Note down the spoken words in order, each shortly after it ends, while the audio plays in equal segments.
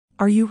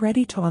Are you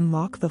ready to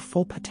unlock the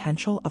full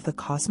potential of the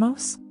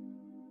cosmos?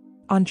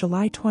 On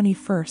July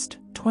 21st,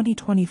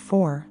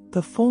 2024,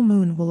 the full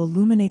moon will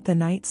illuminate the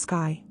night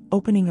sky,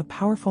 opening a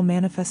powerful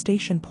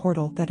manifestation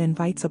portal that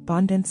invites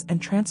abundance and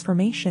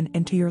transformation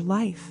into your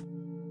life.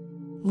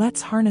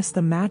 Let's harness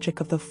the magic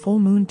of the full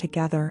moon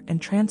together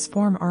and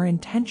transform our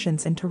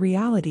intentions into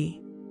reality.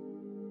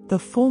 The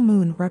full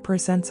moon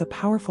represents a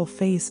powerful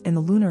phase in the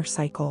lunar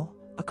cycle,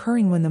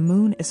 occurring when the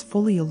moon is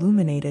fully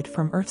illuminated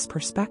from Earth's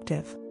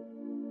perspective.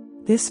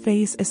 This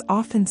phase is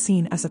often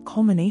seen as a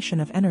culmination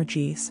of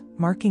energies,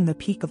 marking the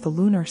peak of the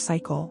lunar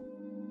cycle.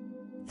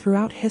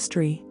 Throughout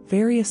history,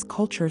 various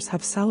cultures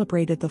have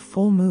celebrated the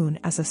full moon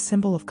as a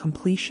symbol of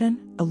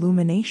completion,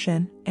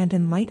 illumination, and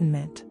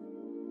enlightenment.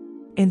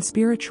 In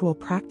spiritual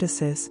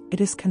practices, it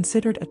is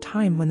considered a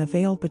time when the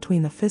veil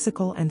between the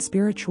physical and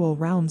spiritual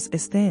realms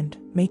is thinned,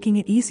 making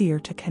it easier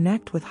to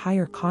connect with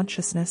higher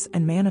consciousness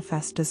and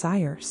manifest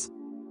desires.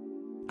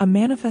 A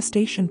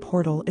manifestation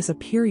portal is a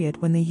period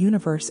when the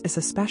universe is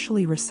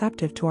especially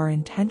receptive to our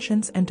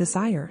intentions and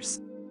desires.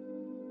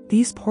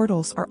 These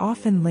portals are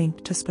often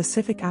linked to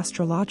specific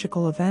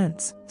astrological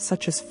events,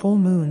 such as full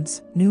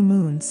moons, new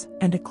moons,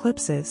 and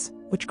eclipses,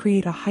 which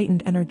create a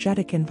heightened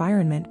energetic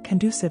environment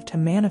conducive to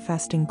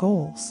manifesting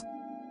goals.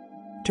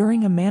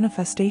 During a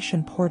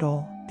manifestation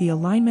portal, the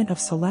alignment of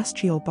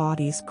celestial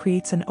bodies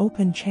creates an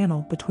open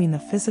channel between the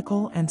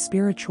physical and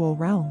spiritual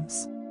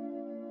realms.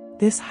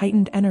 This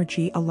heightened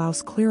energy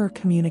allows clearer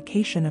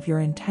communication of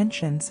your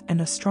intentions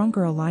and a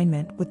stronger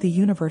alignment with the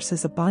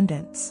universe's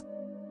abundance.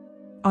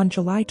 On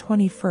July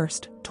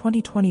 21st,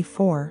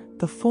 2024,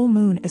 the full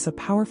moon is a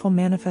powerful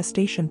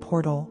manifestation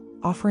portal,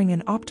 offering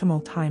an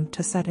optimal time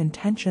to set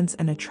intentions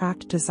and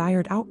attract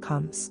desired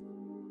outcomes.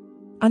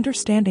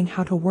 Understanding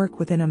how to work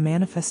within a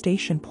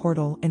manifestation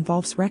portal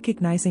involves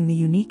recognizing the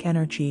unique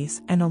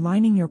energies and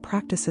aligning your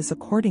practices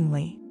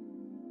accordingly.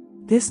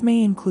 This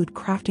may include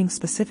crafting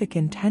specific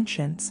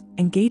intentions,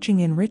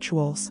 engaging in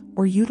rituals,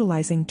 or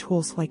utilizing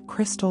tools like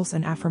crystals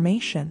and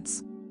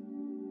affirmations.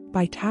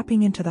 By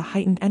tapping into the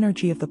heightened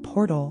energy of the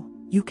portal,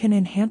 you can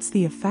enhance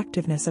the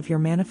effectiveness of your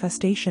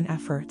manifestation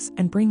efforts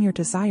and bring your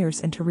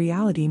desires into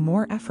reality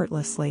more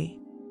effortlessly.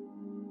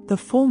 The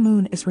full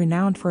moon is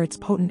renowned for its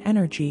potent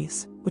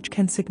energies, which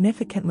can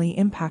significantly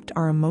impact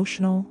our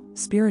emotional,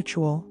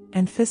 spiritual,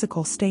 and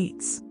physical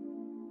states.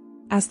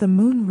 As the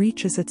moon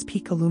reaches its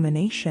peak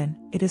illumination,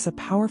 it is a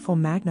powerful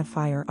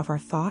magnifier of our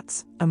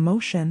thoughts,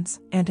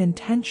 emotions, and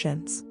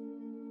intentions.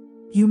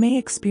 You may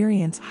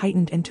experience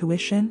heightened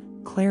intuition,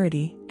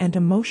 clarity, and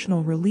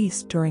emotional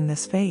release during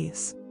this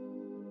phase.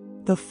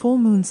 The full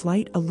moon's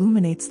light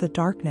illuminates the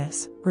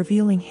darkness,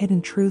 revealing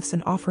hidden truths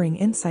and offering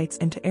insights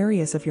into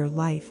areas of your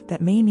life that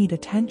may need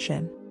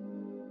attention.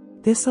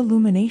 This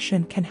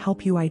illumination can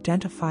help you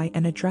identify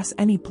and address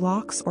any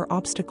blocks or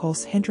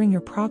obstacles hindering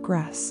your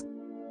progress.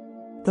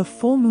 The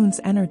full moon's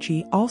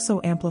energy also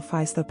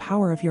amplifies the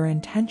power of your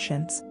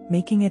intentions,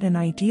 making it an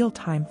ideal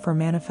time for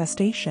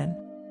manifestation.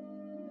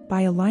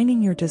 By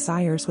aligning your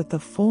desires with the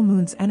full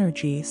moon's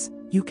energies,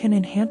 you can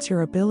enhance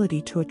your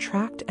ability to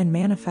attract and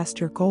manifest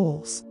your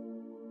goals.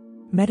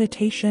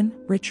 Meditation,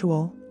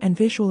 ritual, and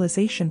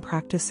visualization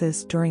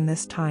practices during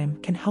this time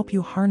can help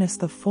you harness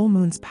the full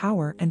moon's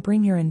power and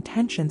bring your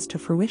intentions to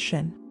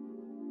fruition.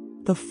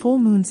 The full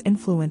moon's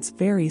influence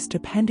varies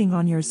depending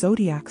on your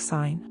zodiac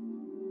sign.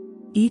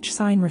 Each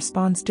sign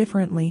responds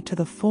differently to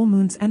the full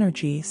moon's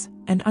energies,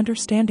 and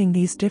understanding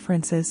these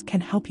differences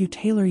can help you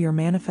tailor your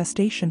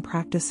manifestation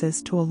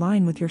practices to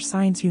align with your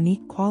sign's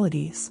unique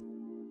qualities.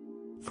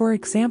 For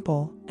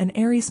example, an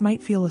Aries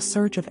might feel a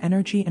surge of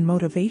energy and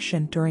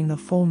motivation during the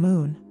full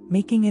moon,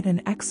 making it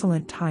an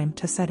excellent time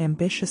to set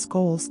ambitious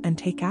goals and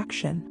take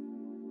action.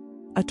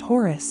 A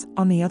Taurus,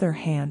 on the other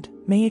hand,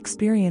 may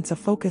experience a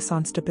focus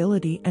on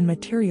stability and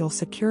material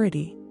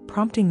security,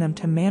 prompting them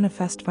to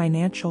manifest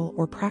financial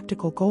or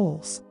practical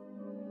goals.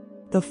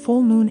 The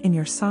full moon in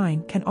your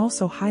sign can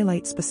also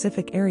highlight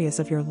specific areas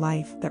of your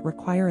life that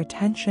require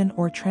attention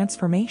or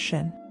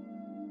transformation.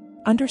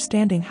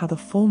 Understanding how the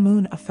full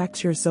moon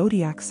affects your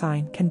zodiac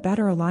sign can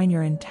better align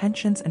your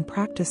intentions and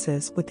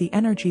practices with the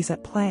energies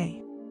at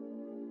play.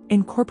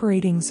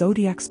 Incorporating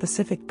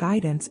zodiac-specific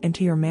guidance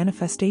into your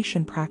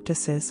manifestation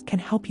practices can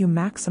help you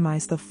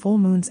maximize the full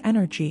moon's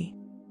energy.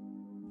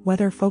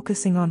 Whether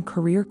focusing on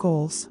career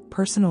goals,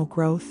 personal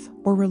growth,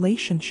 or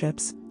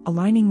relationships,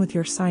 aligning with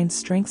your sign's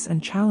strengths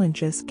and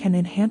challenges can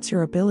enhance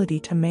your ability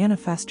to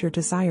manifest your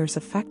desires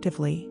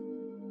effectively.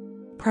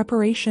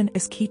 Preparation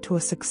is key to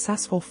a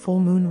successful full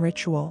moon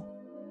ritual.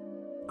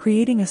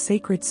 Creating a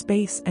sacred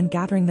space and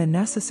gathering the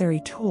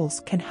necessary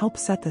tools can help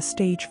set the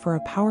stage for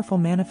a powerful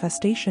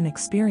manifestation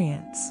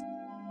experience.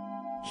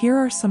 Here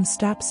are some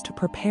steps to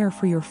prepare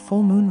for your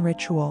full moon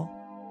ritual.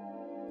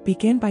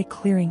 Begin by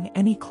clearing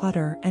any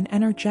clutter and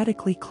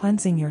energetically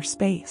cleansing your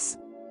space.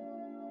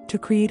 To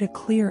create a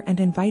clear and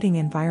inviting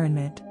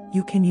environment,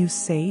 you can use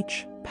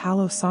sage,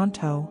 Palo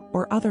Santo,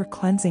 or other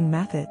cleansing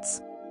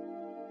methods.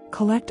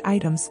 Collect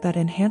items that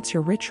enhance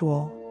your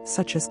ritual,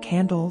 such as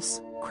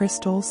candles,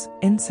 crystals,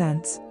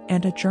 incense,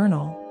 and a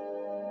journal.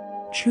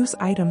 Choose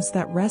items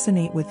that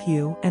resonate with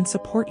you and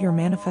support your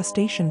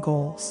manifestation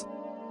goals.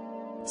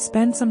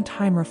 Spend some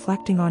time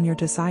reflecting on your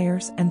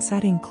desires and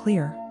setting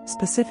clear,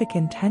 specific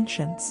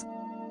intentions.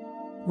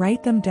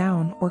 Write them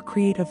down or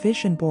create a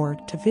vision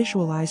board to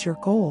visualize your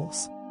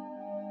goals.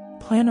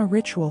 Plan a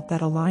ritual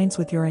that aligns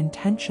with your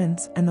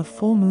intentions and the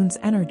full moon's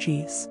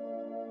energies.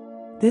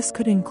 This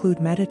could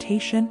include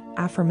meditation,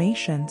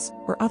 affirmations,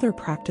 or other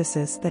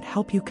practices that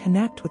help you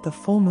connect with the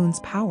full moon's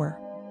power.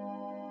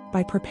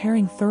 By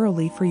preparing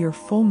thoroughly for your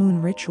full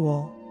moon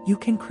ritual, you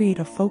can create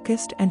a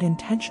focused and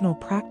intentional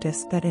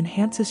practice that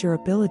enhances your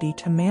ability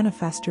to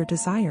manifest your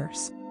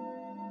desires.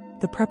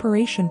 The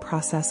preparation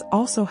process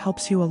also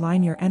helps you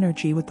align your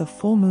energy with the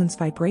full moon's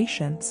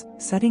vibrations,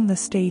 setting the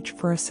stage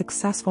for a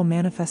successful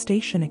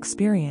manifestation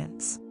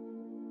experience.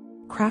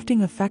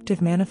 Crafting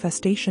effective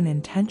manifestation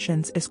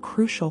intentions is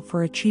crucial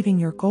for achieving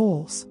your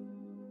goals.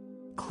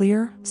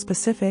 Clear,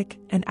 specific,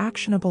 and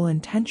actionable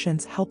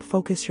intentions help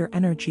focus your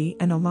energy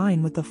and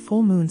align with the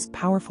full moon's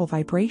powerful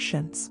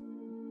vibrations.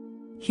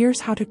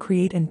 Here's how to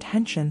create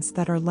intentions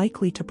that are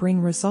likely to bring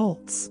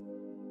results.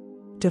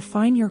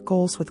 Define your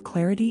goals with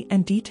clarity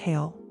and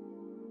detail.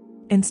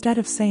 Instead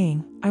of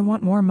saying, "I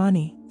want more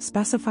money,"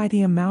 specify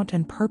the amount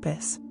and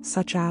purpose,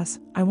 such as,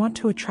 "I want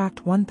to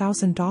attract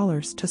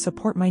 $1,000 to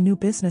support my new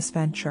business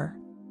venture."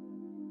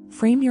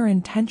 Frame your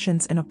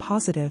intentions in a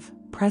positive,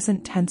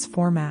 present tense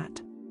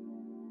format.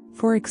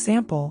 For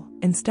example,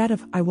 instead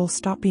of "I will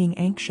stop being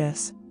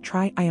anxious,"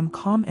 try "I am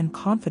calm and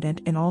confident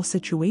in all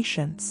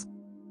situations."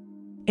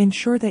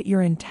 Ensure that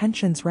your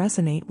intentions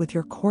resonate with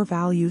your core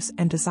values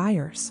and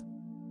desires.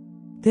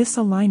 This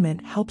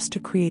alignment helps to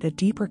create a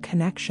deeper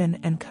connection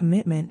and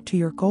commitment to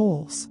your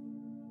goals.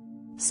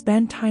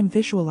 Spend time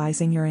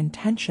visualizing your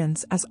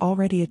intentions as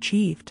already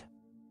achieved.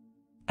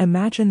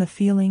 Imagine the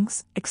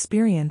feelings,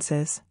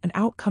 experiences, and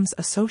outcomes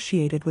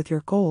associated with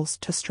your goals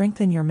to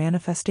strengthen your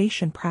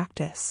manifestation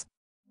practice.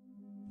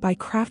 By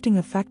crafting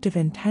effective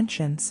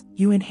intentions,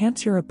 you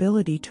enhance your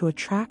ability to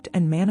attract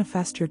and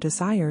manifest your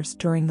desires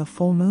during the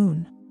full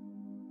moon.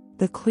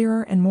 The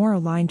clearer and more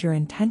aligned your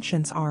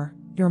intentions are,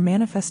 your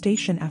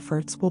manifestation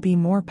efforts will be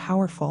more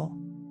powerful.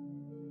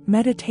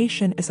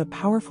 Meditation is a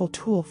powerful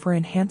tool for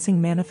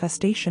enhancing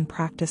manifestation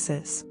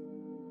practices.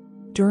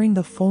 During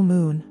the full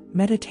moon,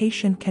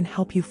 meditation can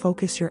help you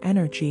focus your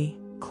energy,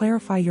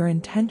 clarify your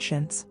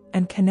intentions,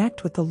 and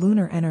connect with the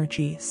lunar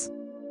energies.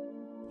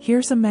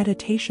 Here's a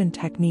meditation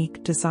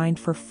technique designed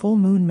for full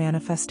moon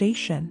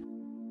manifestation.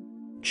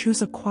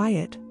 Choose a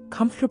quiet,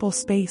 comfortable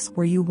space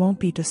where you won't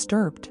be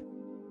disturbed.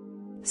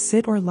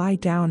 Sit or lie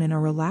down in a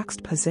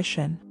relaxed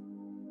position.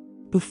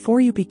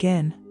 Before you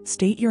begin,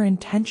 state your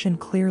intention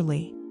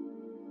clearly.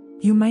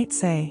 You might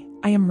say,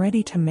 "I am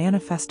ready to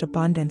manifest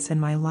abundance in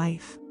my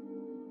life."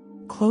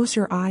 Close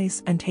your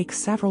eyes and take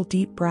several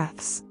deep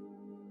breaths.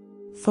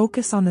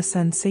 Focus on the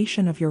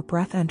sensation of your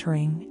breath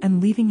entering and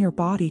leaving your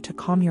body to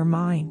calm your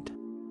mind.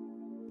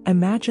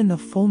 Imagine the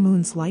full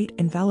moon's light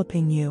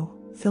enveloping you,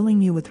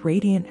 filling you with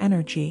radiant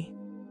energy.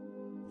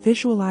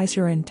 Visualize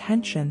your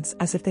intentions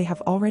as if they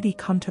have already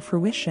come to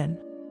fruition.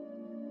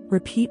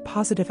 Repeat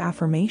positive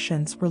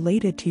affirmations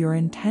related to your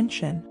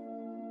intention.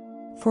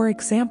 For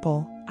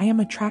example, "I am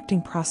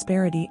attracting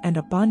prosperity and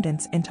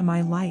abundance into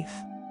my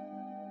life."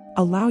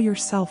 Allow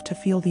yourself to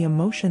feel the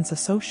emotions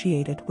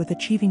associated with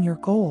achieving your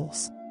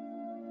goals.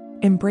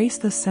 Embrace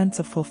the sense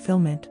of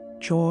fulfillment,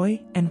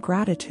 joy, and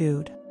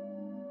gratitude.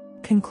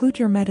 Conclude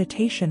your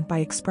meditation by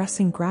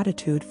expressing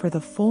gratitude for the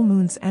full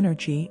moon's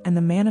energy and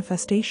the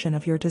manifestation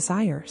of your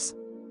desires.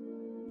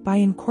 By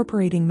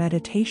incorporating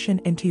meditation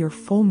into your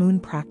full moon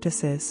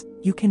practices,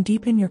 you can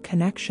deepen your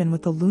connection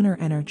with the lunar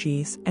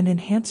energies and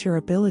enhance your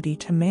ability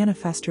to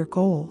manifest your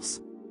goals.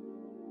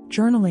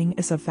 Journaling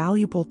is a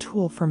valuable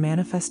tool for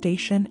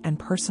manifestation and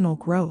personal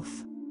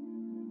growth.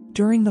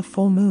 During the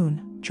full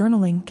moon,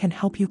 journaling can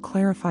help you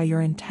clarify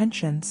your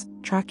intentions,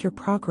 track your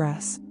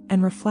progress,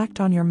 and reflect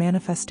on your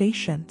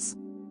manifestations.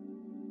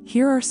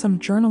 Here are some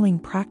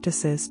journaling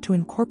practices to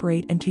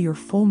incorporate into your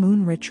full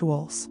moon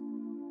rituals.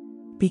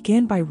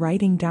 Begin by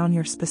writing down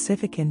your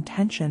specific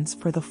intentions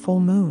for the full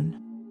moon.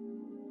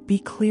 Be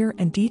clear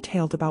and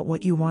detailed about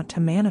what you want to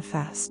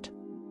manifest.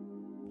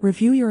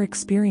 Review your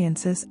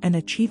experiences and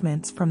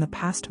achievements from the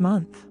past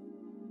month.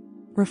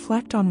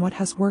 Reflect on what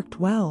has worked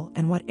well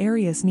and what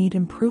areas need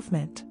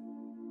improvement.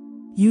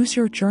 Use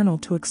your journal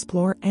to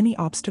explore any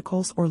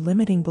obstacles or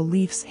limiting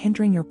beliefs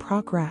hindering your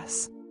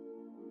progress.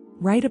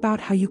 Write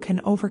about how you can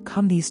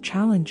overcome these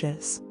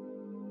challenges.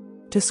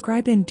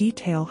 Describe in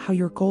detail how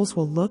your goals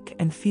will look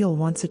and feel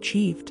once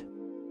achieved.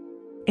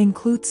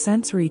 Include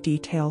sensory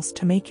details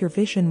to make your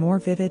vision more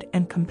vivid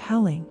and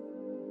compelling.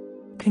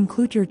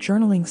 Conclude your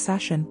journaling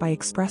session by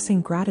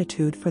expressing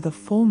gratitude for the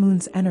full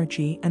moon's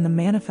energy and the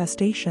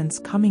manifestations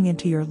coming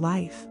into your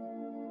life.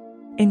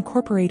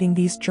 Incorporating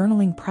these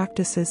journaling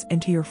practices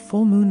into your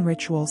full moon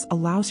rituals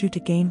allows you to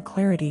gain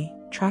clarity,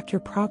 track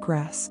your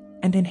progress,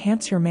 and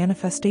enhance your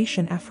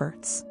manifestation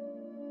efforts.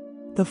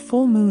 The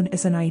full moon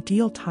is an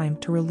ideal time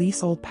to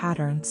release old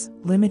patterns,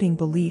 limiting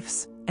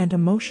beliefs, and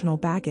emotional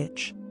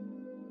baggage.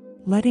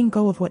 Letting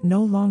go of what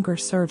no longer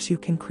serves you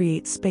can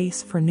create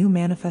space for new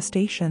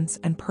manifestations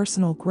and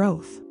personal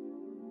growth.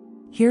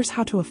 Here's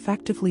how to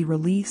effectively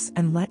release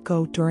and let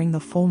go during the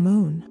full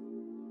moon.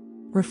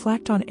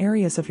 Reflect on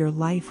areas of your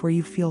life where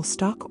you feel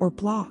stuck or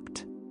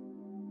blocked.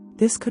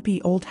 This could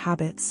be old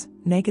habits,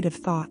 negative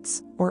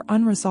thoughts, or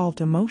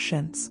unresolved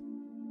emotions.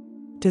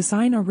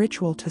 Design a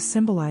ritual to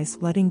symbolize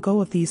letting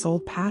go of these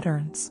old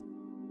patterns.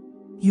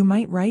 You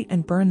might write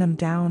and burn them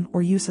down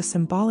or use a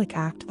symbolic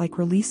act like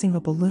releasing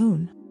a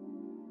balloon.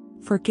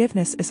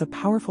 Forgiveness is a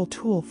powerful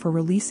tool for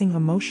releasing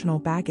emotional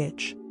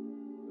baggage.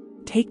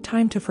 Take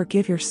time to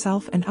forgive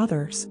yourself and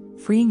others,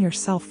 freeing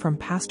yourself from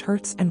past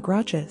hurts and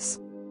grudges.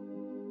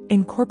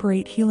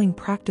 Incorporate healing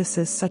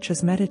practices such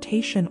as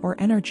meditation or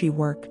energy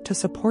work to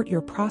support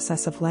your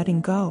process of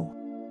letting go.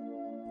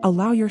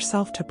 Allow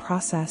yourself to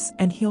process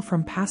and heal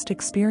from past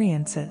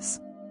experiences.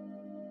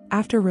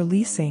 After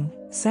releasing,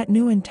 set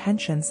new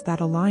intentions that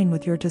align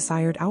with your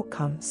desired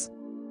outcomes.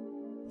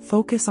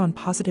 Focus on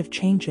positive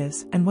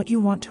changes and what you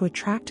want to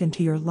attract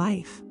into your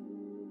life.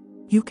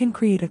 You can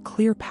create a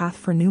clear path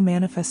for new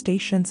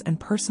manifestations and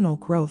personal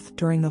growth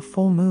during the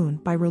full moon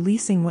by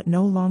releasing what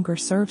no longer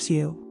serves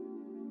you.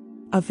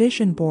 A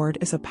vision board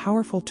is a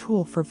powerful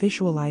tool for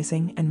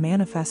visualizing and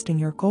manifesting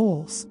your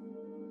goals.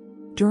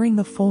 During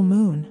the full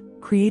moon,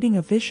 creating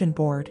a vision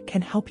board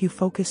can help you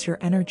focus your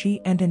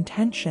energy and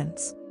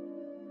intentions.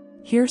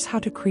 Here's how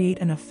to create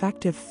an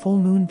effective full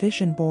moon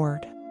vision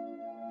board.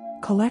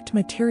 Collect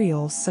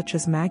materials such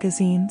as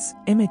magazines,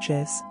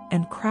 images,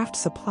 and craft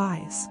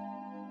supplies.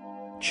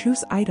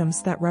 Choose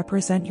items that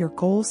represent your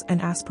goals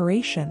and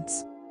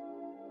aspirations.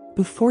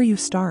 Before you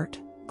start,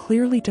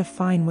 clearly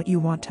define what you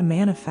want to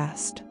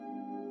manifest.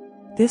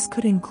 This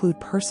could include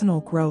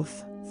personal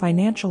growth,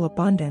 financial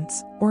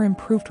abundance, or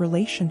improved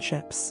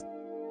relationships.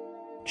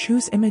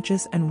 Choose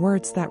images and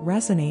words that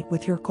resonate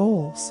with your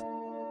goals.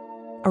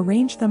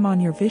 Arrange them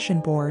on your vision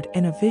board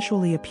in a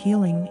visually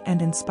appealing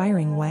and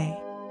inspiring way.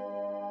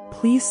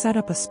 Please set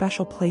up a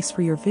special place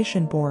for your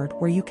vision board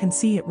where you can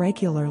see it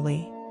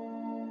regularly.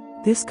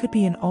 This could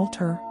be an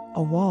altar,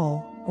 a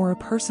wall, or a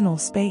personal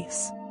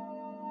space.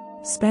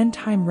 Spend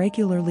time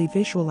regularly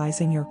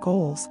visualizing your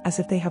goals as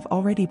if they have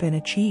already been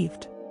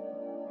achieved.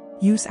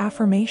 Use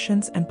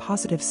affirmations and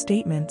positive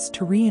statements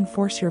to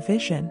reinforce your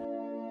vision.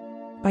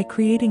 By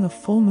creating a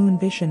full moon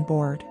vision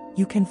board,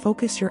 you can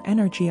focus your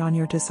energy on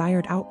your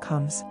desired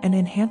outcomes and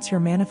enhance your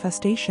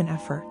manifestation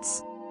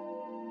efforts.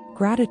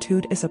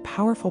 Gratitude is a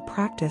powerful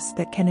practice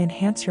that can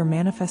enhance your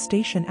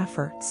manifestation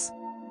efforts.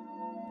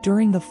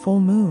 During the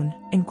full moon,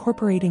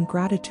 incorporating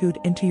gratitude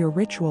into your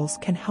rituals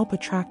can help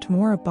attract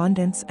more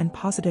abundance and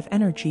positive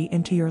energy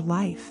into your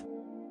life.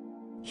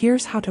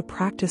 Here's how to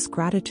practice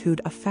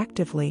gratitude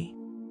effectively.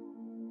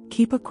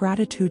 Keep a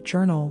gratitude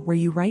journal where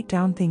you write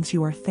down things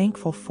you are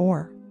thankful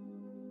for.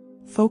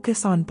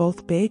 Focus on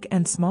both big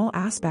and small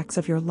aspects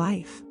of your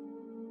life.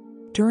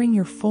 During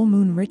your full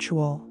moon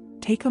ritual,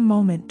 take a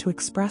moment to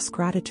express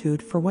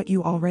gratitude for what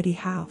you already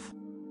have.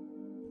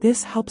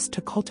 This helps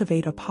to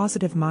cultivate a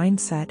positive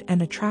mindset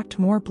and attract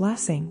more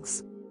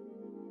blessings.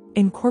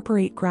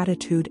 Incorporate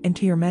gratitude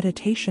into your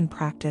meditation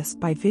practice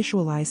by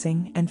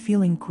visualizing and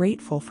feeling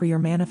grateful for your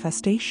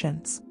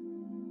manifestations.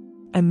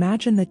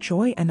 Imagine the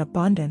joy and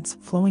abundance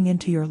flowing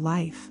into your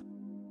life.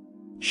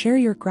 Share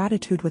your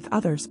gratitude with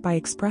others by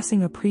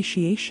expressing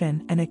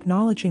appreciation and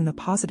acknowledging the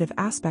positive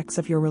aspects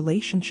of your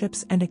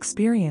relationships and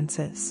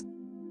experiences.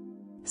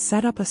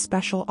 Set up a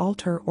special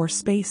altar or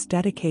space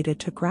dedicated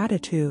to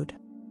gratitude.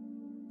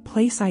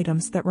 Place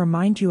items that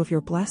remind you of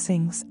your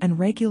blessings and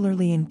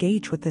regularly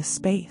engage with this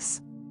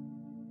space.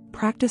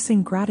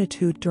 Practicing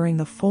gratitude during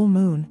the full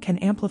moon can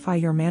amplify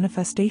your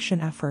manifestation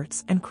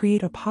efforts and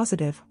create a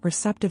positive,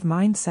 receptive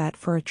mindset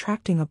for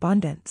attracting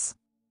abundance.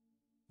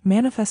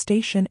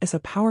 Manifestation is a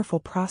powerful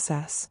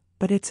process,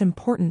 but it's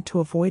important to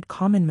avoid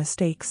common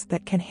mistakes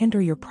that can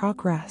hinder your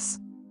progress.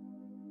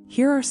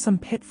 Here are some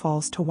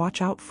pitfalls to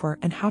watch out for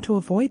and how to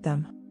avoid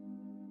them.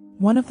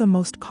 One of the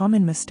most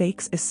common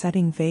mistakes is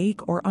setting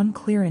vague or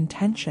unclear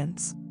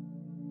intentions.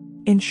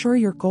 Ensure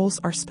your goals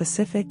are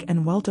specific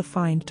and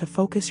well-defined to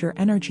focus your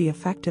energy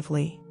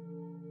effectively.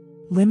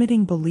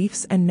 Limiting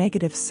beliefs and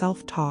negative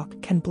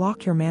self-talk can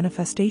block your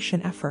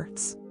manifestation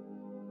efforts.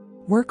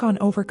 Work on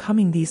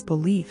overcoming these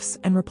beliefs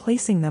and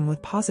replacing them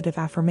with positive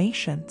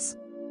affirmations.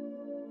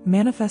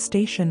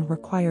 Manifestation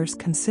requires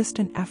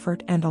consistent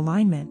effort and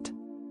alignment.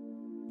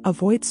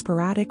 Avoid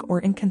sporadic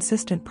or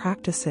inconsistent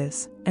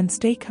practices, and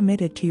stay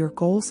committed to your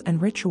goals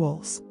and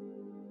rituals.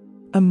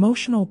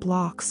 Emotional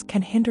blocks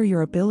can hinder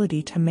your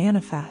ability to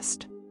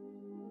manifest.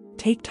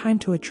 Take time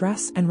to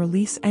address and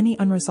release any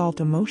unresolved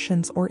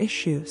emotions or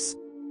issues.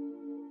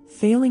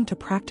 Failing to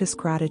practice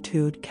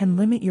gratitude can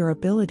limit your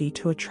ability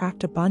to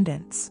attract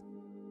abundance.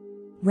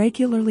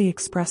 Regularly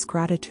express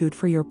gratitude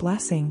for your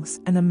blessings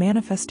and the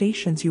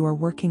manifestations you are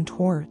working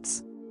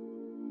towards.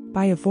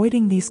 By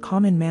avoiding these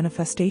common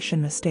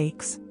manifestation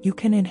mistakes, you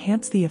can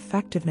enhance the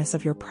effectiveness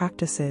of your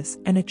practices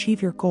and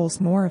achieve your goals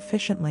more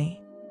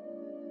efficiently.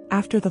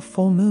 After the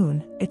full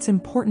moon, it's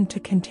important to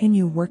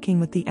continue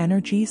working with the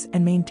energies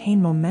and maintain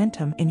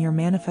momentum in your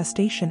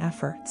manifestation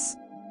efforts.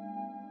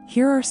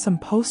 Here are some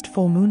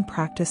post-full moon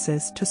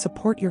practices to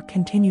support your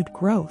continued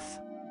growth.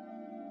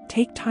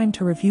 Take time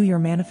to review your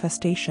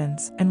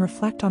manifestations and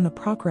reflect on the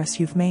progress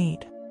you've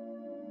made.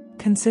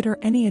 Consider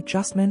any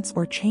adjustments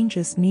or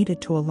changes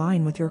needed to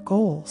align with your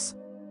goals.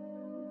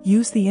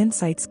 Use the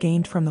insights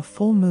gained from the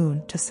full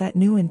moon to set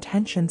new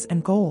intentions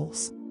and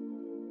goals.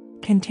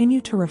 Continue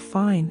to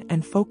refine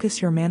and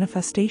focus your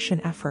manifestation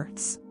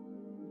efforts.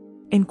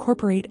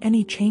 Incorporate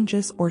any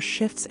changes or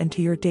shifts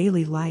into your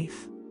daily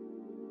life.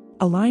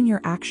 Align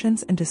your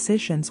actions and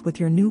decisions with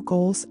your new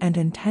goals and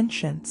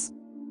intentions.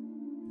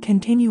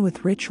 Continue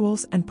with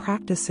rituals and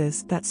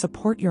practices that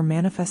support your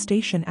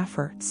manifestation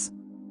efforts.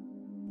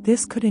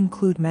 This could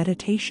include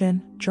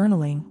meditation,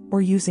 journaling,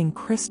 or using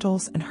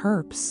crystals and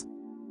herbs.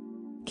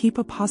 Keep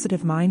a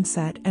positive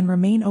mindset and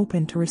remain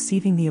open to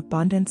receiving the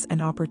abundance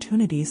and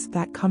opportunities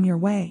that come your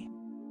way.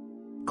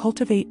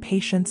 Cultivate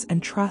patience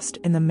and trust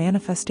in the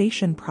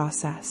manifestation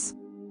process.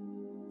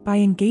 By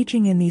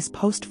engaging in these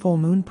post-full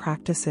moon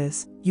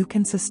practices, you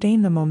can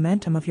sustain the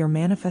momentum of your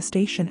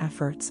manifestation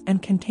efforts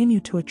and continue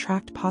to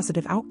attract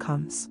positive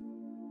outcomes.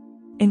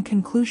 In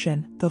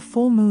conclusion, the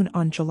full moon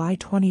on July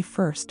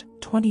 21st,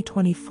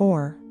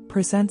 2024,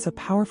 presents a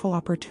powerful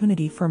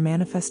opportunity for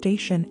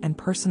manifestation and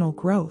personal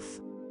growth.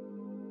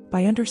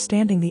 By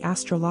understanding the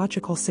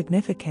astrological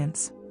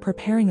significance,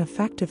 preparing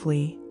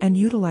effectively, and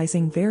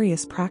utilizing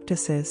various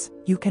practices,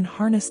 you can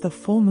harness the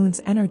full moon's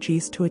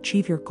energies to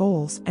achieve your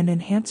goals and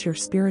enhance your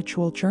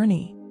spiritual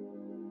journey.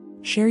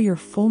 Share your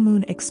full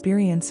moon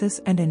experiences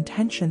and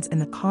intentions in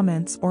the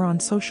comments or on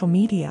social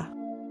media.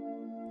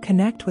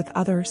 Connect with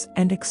others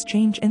and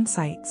exchange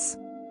insights.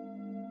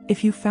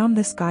 If you found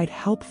this guide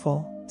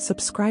helpful,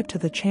 subscribe to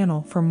the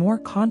channel for more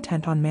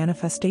content on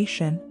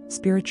manifestation,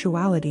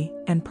 spirituality,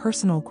 and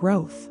personal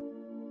growth.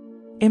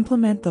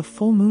 Implement the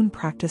full moon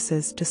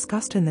practices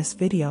discussed in this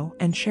video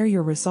and share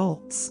your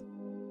results.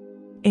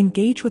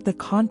 Engage with the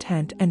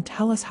content and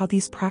tell us how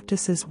these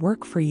practices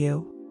work for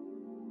you.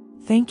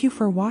 Thank you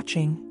for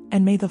watching,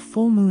 and may the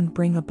full moon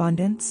bring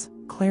abundance,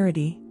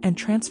 clarity, and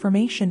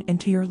transformation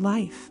into your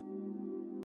life.